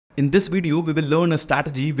In this video, we will learn a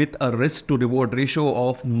strategy with a risk to reward ratio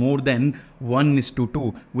of more than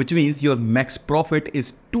 1:2, which means your max profit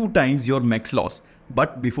is 2 times your max loss.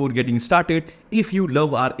 But before getting started, if you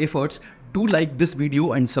love our efforts, do like this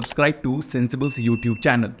video and subscribe to Sensible's YouTube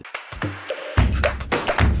channel.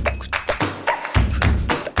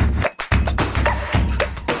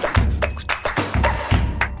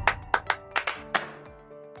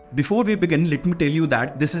 Before we begin, let me tell you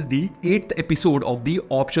that this is the 8th episode of the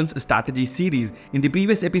Options Strategy series. In the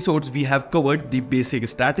previous episodes, we have covered the basic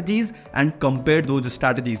strategies and compared those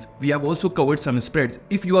strategies. We have also covered some spreads.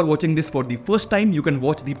 If you are watching this for the first time, you can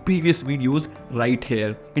watch the previous videos right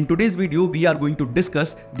here. In today's video, we are going to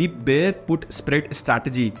discuss the bear put spread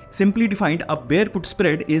strategy. Simply defined, a bear put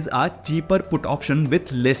spread is a cheaper put option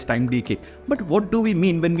with less time decay. But what do we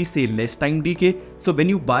mean when we say less time decay? So when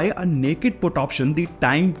you buy a naked put option, the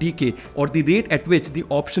time decay or the rate at which the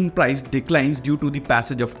option price declines due to the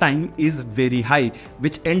passage of time is very high,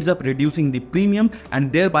 which ends up reducing the premium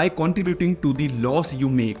and thereby contributing to the loss you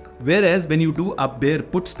make. Whereas when you do a bear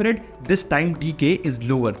put spread, this time decay is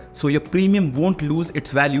lower, so your premium won't lose its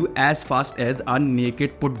value as fast as a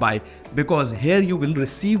naked put buy, because here you will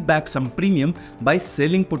receive back some premium by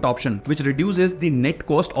selling put option, which reduces the net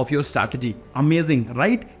cost of your strategy. Amazing,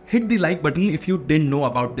 right? Hit the like button if you didn't know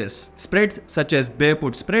about this. Spreads such as bear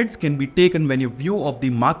put spreads can be taken when your view of the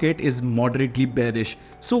market is moderately bearish.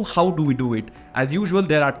 So how do we do it? As usual,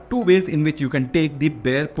 there are 2 ways in which you can take the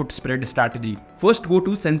bear put spread strategy. First, go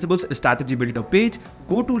to Sensible's strategy builder page,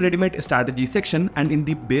 go to ready-made strategy section, and in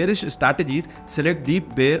the bearish strategies, select the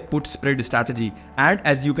bear put spread strategy. And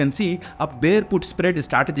as you can see, a bear put spread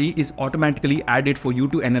strategy is automatically added for you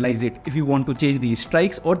to analyze it. If you want to change the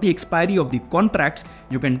strikes or the expiry of the contracts,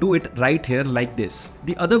 you can do it right here like this.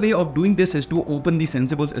 The other way of doing this is to open the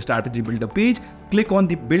Sensible's strategy builder page, click on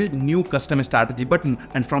the build new custom strategy button,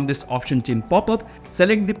 and from this option chain pop-up,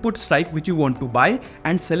 select the put strike which you want to buy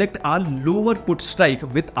and select a lower put strike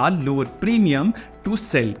with a lower premium to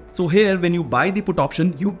sell. So here when you buy the put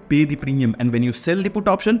option, you pay the premium, and when you sell the put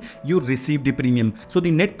option, you receive the premium. So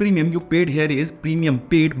the net premium you paid here is premium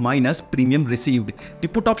paid minus premium received. The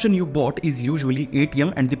put option you bought is usually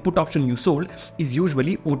ATM and the put option you sold is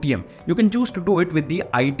usually OTM. You can choose to do it with the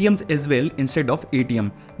ITMs as well instead of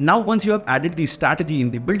ATM. Now once you have added the strategy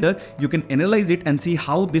in the builder, you can analyze it and see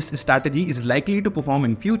how this strategy is likely to perform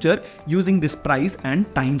in future using this price and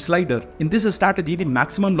time slider. In this strategy, the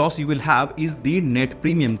maximum loss you will have is the net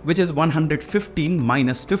premium, which is 115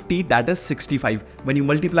 minus 50, that is 65. When you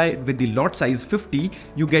multiply it with the lot size 50,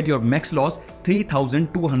 you get your max loss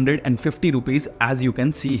 3,250 rupees, as you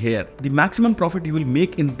can see here. The maximum profit you will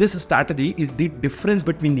make in this strategy is the difference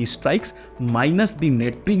between the strikes minus the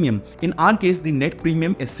net premium. In our case, the net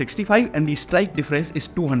premium is 65 and the strike difference is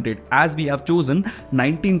 200, as we have chosen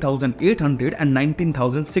 19,800 and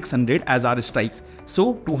 19,600 as our strikes.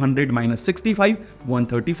 So 200 minus 65,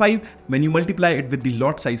 135. When you multiply it with the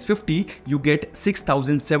lot size 50, you get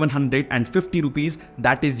 6,750 rupees.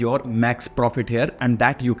 That is your max profit here, and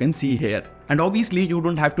that you can see here. And obviously you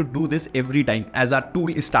don't have to do this every time, as our tool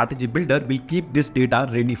strategy builder will keep this data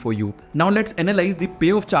ready for you. Now let's analyze the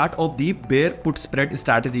payoff chart of the bear put spread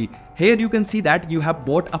strategy. Here you can see that you have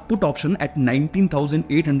bought a put option at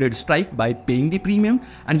 19,800 strike by paying the premium,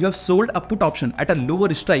 and you have sold a put option at a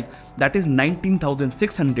lower strike, that is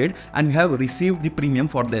 19,600, and you have received the premium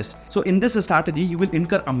for this. So in this strategy, you will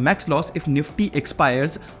incur a max loss if Nifty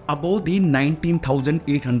expires above the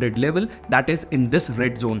 19,800 level, that is in this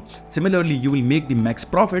red zone. Similarly, you will make the max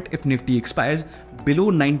profit if Nifty expires below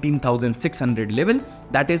 19,600 level,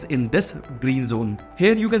 that is in this green zone.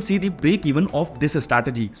 Here you can see the break even of this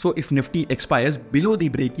strategy. So if Nifty expires below the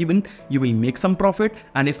break even, you will make some profit,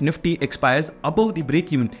 and if Nifty expires above the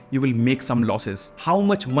break even, you will make some losses. How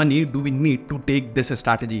much money do we need to take this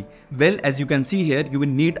strategy? Well, as you can see here, you will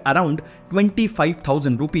need around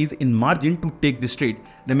 25,000 rupees in margin to take this trade.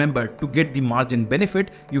 Remember, to get the margin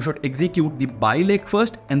benefit, you should execute the buy leg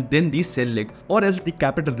first and then the sell leg, or else the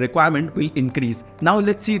capital requirement will increase. Now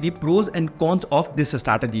let's see the pros and cons of this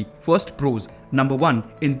strategy. First, pros. Number 1,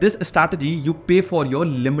 in this strategy, you pay for your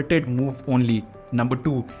limited move only. Number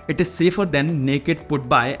 2, it is safer than naked put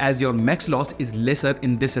buy, as your max loss is lesser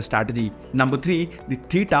in this strategy. Number 3, the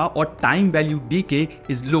theta or time value decay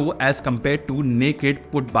is low as compared to naked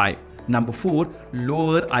put buy. Number 4,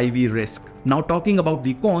 lower IV risk. Now talking about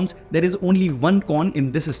the cons, there is only one con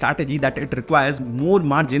in this strategy, that it requires more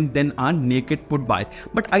margin than a naked put buy.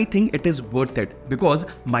 But I think it is worth it because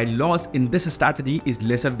my loss in this strategy is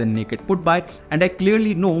lesser than naked put buy, and I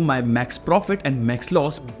clearly know my max profit and max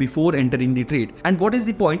loss before entering the trade. And what is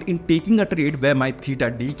the point in taking a trade where my theta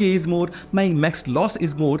decay is more, my max loss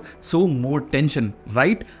is more, so more tension,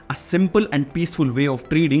 right? A simple and peaceful way of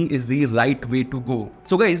trading is the right way to go.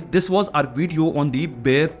 So guys, this was our video on the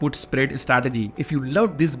bear put spread strategy. If you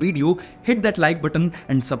loved this video, hit that like button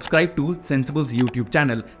and subscribe to Sensible's YouTube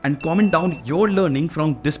channel and comment down your learning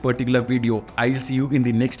from this particular video. I'll see you in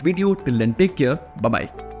the next video. Till then, take care. Bye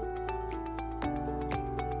bye.